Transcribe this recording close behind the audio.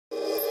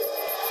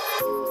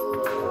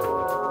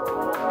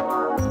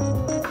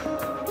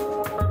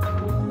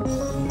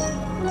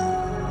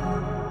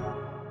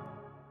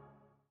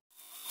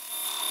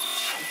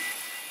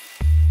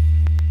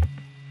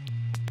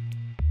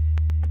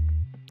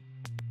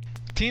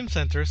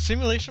Teamcenter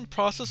Simulation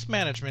Process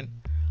Management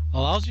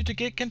allows you to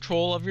get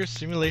control of your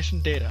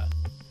simulation data.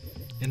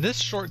 In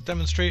this short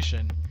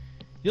demonstration,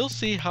 you'll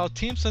see how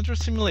Teamcenter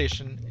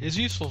Simulation is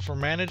useful for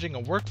managing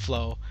a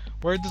workflow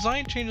where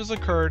design changes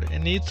occurred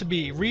and needs to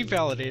be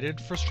revalidated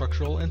for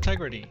structural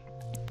integrity.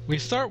 We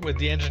start with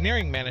the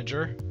engineering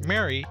manager,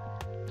 Mary,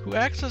 who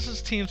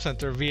accesses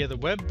Teamcenter via the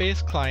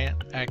web-based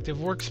client Active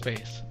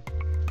Workspace.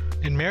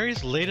 In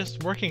Mary's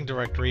latest working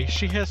directory,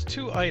 she has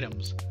two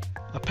items: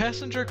 a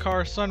passenger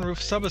car sunroof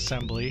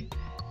subassembly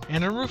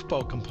and a roof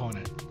bow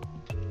component.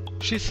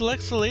 She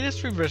selects the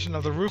latest revision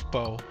of the roof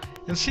bow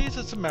and sees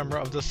it's a member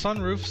of the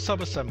sunroof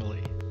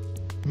subassembly.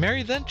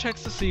 Mary then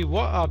checks to see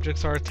what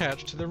objects are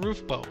attached to the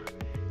roof bow,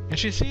 and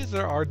she sees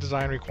there are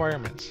design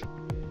requirements.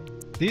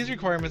 These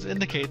requirements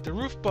indicate the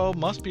roof bow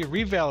must be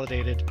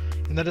revalidated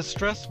and that its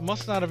stress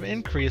must not have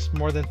increased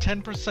more than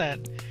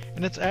 10%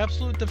 and its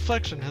absolute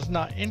deflection has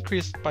not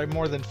increased by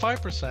more than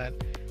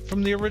 5%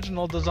 from the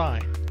original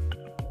design.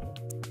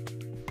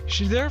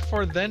 She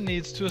therefore then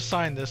needs to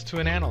assign this to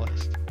an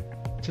analyst.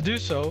 To do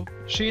so,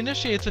 she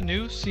initiates a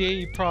new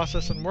CAE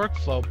process and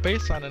workflow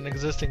based on an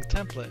existing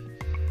template,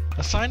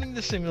 assigning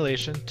the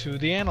simulation to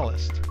the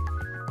analyst.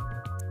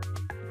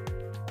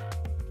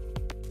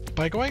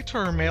 By going to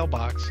her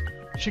mailbox,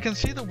 she can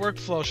see the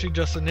workflow she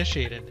just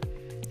initiated,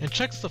 and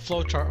checks the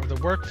flowchart of the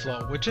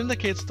workflow, which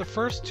indicates the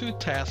first two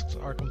tasks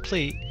are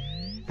complete,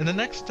 and the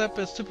next step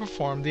is to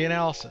perform the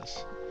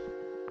analysis.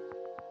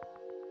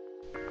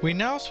 We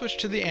now switch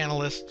to the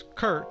analyst,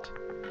 Kurt,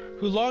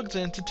 who logs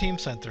into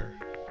Teamcenter.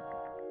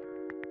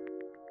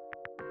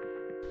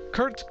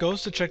 Kurt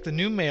goes to check the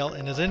new mail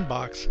in his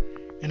inbox,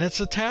 and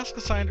it's a task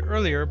assigned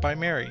earlier by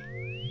Mary.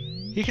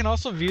 He can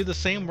also view the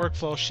same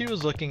workflow she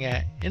was looking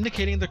at,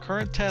 indicating the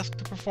current task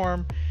to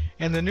perform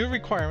and the new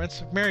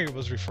requirements Mary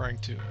was referring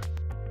to.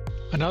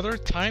 Another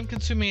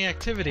time-consuming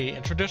activity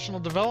in traditional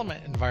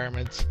development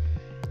environments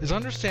is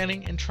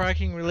understanding and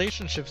tracking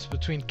relationships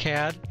between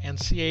CAD and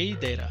CAE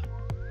data.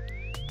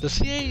 The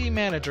CAE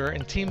manager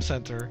in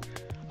Teamcenter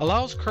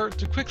allows Kurt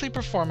to quickly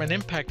perform an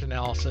impact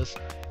analysis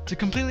to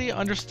completely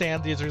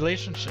understand these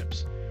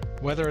relationships,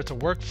 whether it's a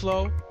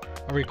workflow,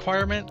 a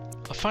requirement,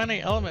 a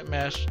finite element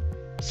mesh,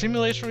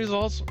 simulation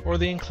results, or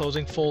the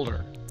enclosing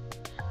folder.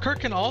 Kurt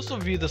can also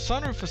view the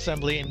sunroof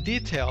assembly in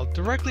detail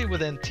directly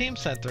within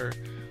Teamcenter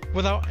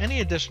without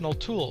any additional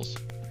tools.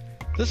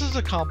 This is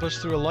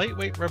accomplished through a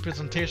lightweight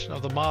representation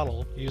of the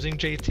model using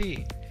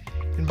JT,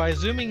 and by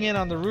zooming in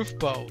on the roof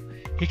bow,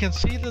 he can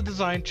see the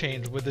design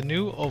change with the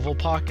new oval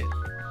pocket.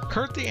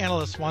 Kurt the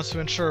analyst wants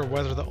to ensure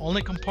whether the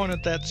only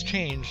component that's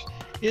changed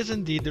is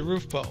indeed the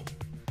roof bow.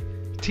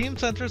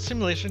 Teamcenter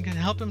Simulation can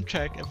help him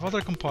check if other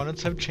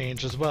components have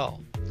changed as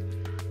well.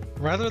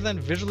 Rather than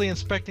visually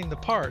inspecting the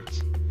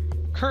parts,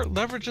 Kurt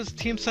leverages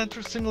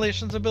Teamcenter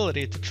Simulation's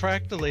ability to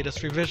track the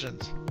latest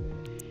revisions.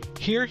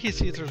 Here he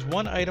sees there's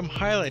one item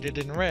highlighted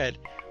in red,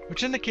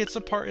 which indicates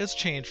the part is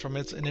changed from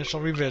its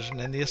initial revision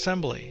in the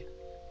assembly.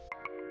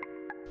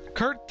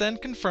 Kurt then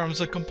confirms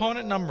the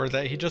component number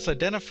that he just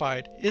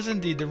identified is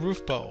indeed the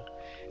roof bow,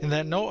 and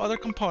that no other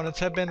components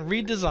have been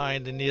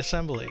redesigned in the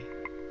assembly.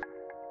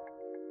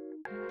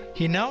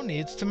 He now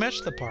needs to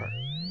mesh the part.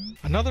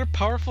 Another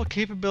powerful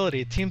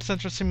capability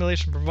Teamcenter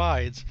Simulation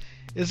provides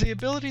is the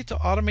ability to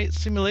automate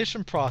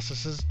simulation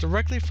processes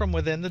directly from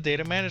within the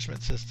data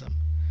management system.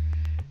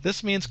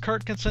 This means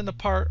Kurt can send a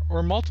part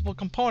or multiple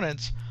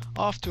components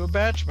off to a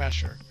batch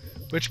mesher,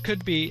 which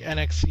could be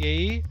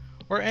NXCAE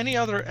or any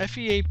other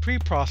FEA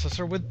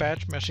preprocessor with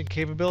batch meshing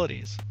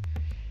capabilities.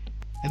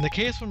 In the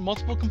case when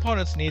multiple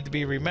components need to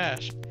be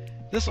remeshed,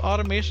 this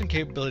automation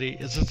capability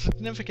is a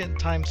significant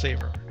time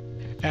saver.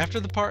 After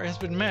the part has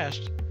been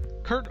meshed,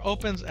 Kurt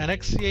opens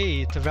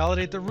NXCAE to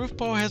validate the roof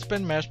bow has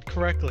been meshed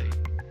correctly.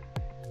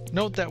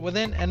 Note that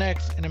within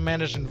NX in a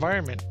managed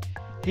environment,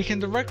 he can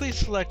directly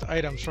select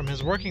items from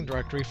his working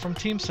directory from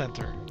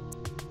Teamcenter.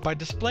 By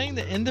displaying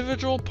the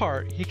individual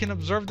part, he can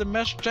observe the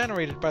mesh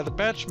generated by the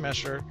batch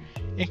mesher,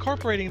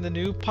 incorporating the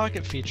new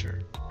pocket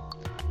feature.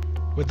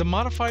 With the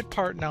modified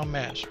part now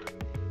meshed,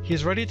 he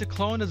is ready to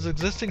clone his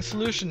existing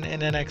solution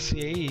in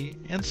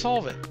NXCAE and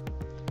solve it.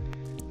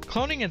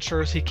 Cloning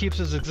ensures he keeps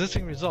his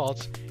existing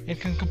results and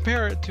can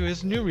compare it to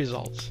his new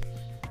results.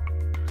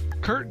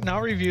 Kurt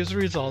now reviews the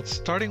results,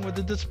 starting with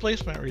the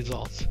displacement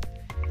results.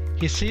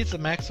 He sees the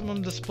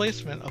maximum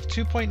displacement of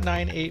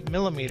 2.98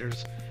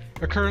 millimeters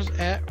occurs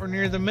at or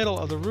near the middle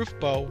of the roof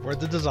bow where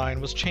the design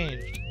was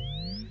changed.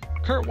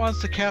 Kurt wants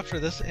to capture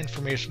this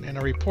information in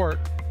a report,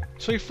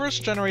 so he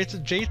first generates a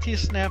JT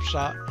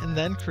snapshot and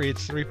then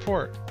creates the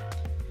report.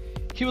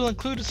 He will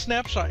include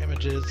snapshot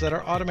images that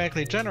are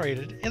automatically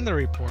generated in the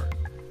report.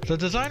 The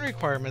design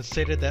requirements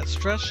stated that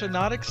stress should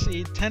not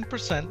exceed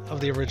 10%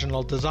 of the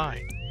original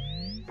design.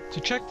 To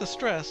check the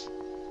stress,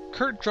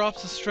 Kurt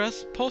drops the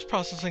stress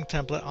post-processing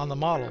template on the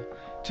model,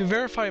 to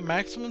verify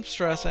maximum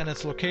stress and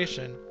its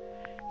location,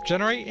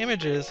 generate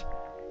images,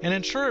 and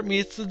ensure it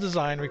meets the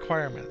design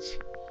requirements.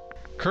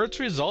 Kurt's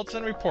results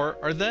and report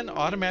are then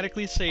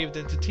automatically saved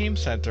into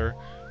Teamcenter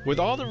with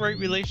all the right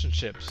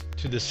relationships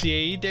to the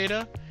CAE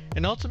data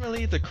and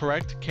ultimately the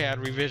correct CAD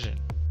revision.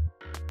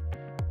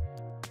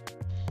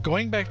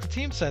 Going back to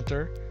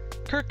Teamcenter,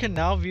 Kurt can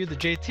now view the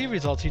JT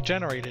results he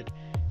generated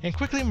and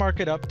quickly mark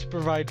it up to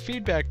provide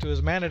feedback to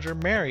his manager,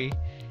 Mary,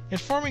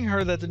 informing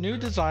her that the new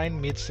design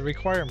meets the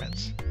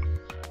requirements.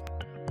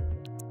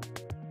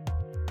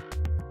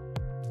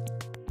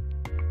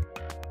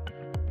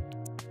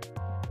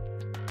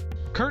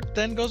 Kurt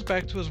then goes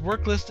back to his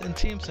work list in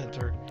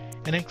Teamcenter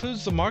and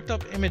includes the marked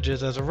up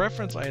images as a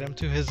reference item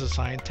to his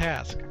assigned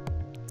task.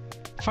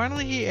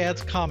 Finally, he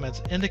adds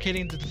comments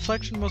indicating the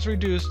deflection was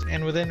reduced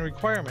and within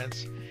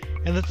requirements,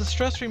 and that the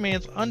stress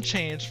remains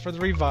unchanged for the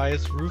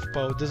revised roof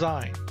bow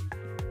design.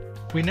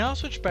 We now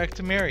switch back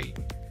to Mary,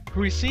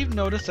 who received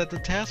notice that the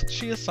task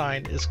she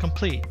assigned is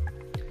complete.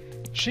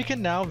 She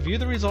can now view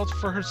the results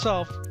for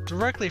herself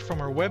directly from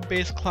her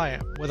web-based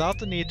client without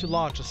the need to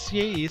launch a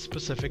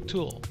CAE-specific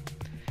tool.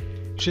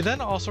 She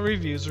then also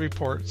reviews the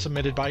report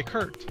submitted by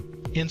Kurt.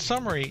 In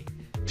summary,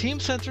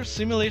 Teamcenter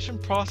Simulation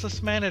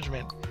Process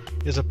Management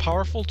is a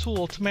powerful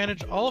tool to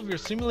manage all of your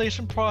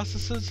simulation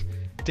processes,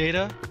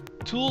 data,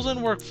 tools, and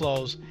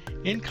workflows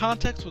in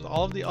context with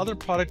all of the other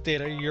product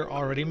data you're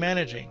already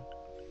managing.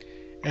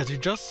 As you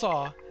just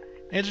saw,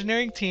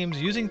 engineering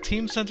teams using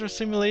Teamcenter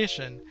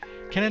Simulation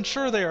can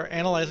ensure they are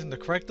analyzing the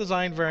correct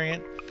design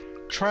variant,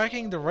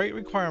 tracking the right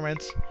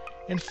requirements,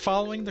 and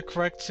following the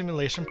correct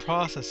simulation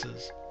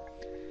processes.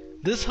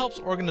 This helps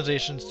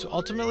organizations to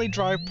ultimately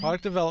drive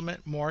product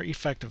development more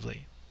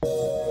effectively.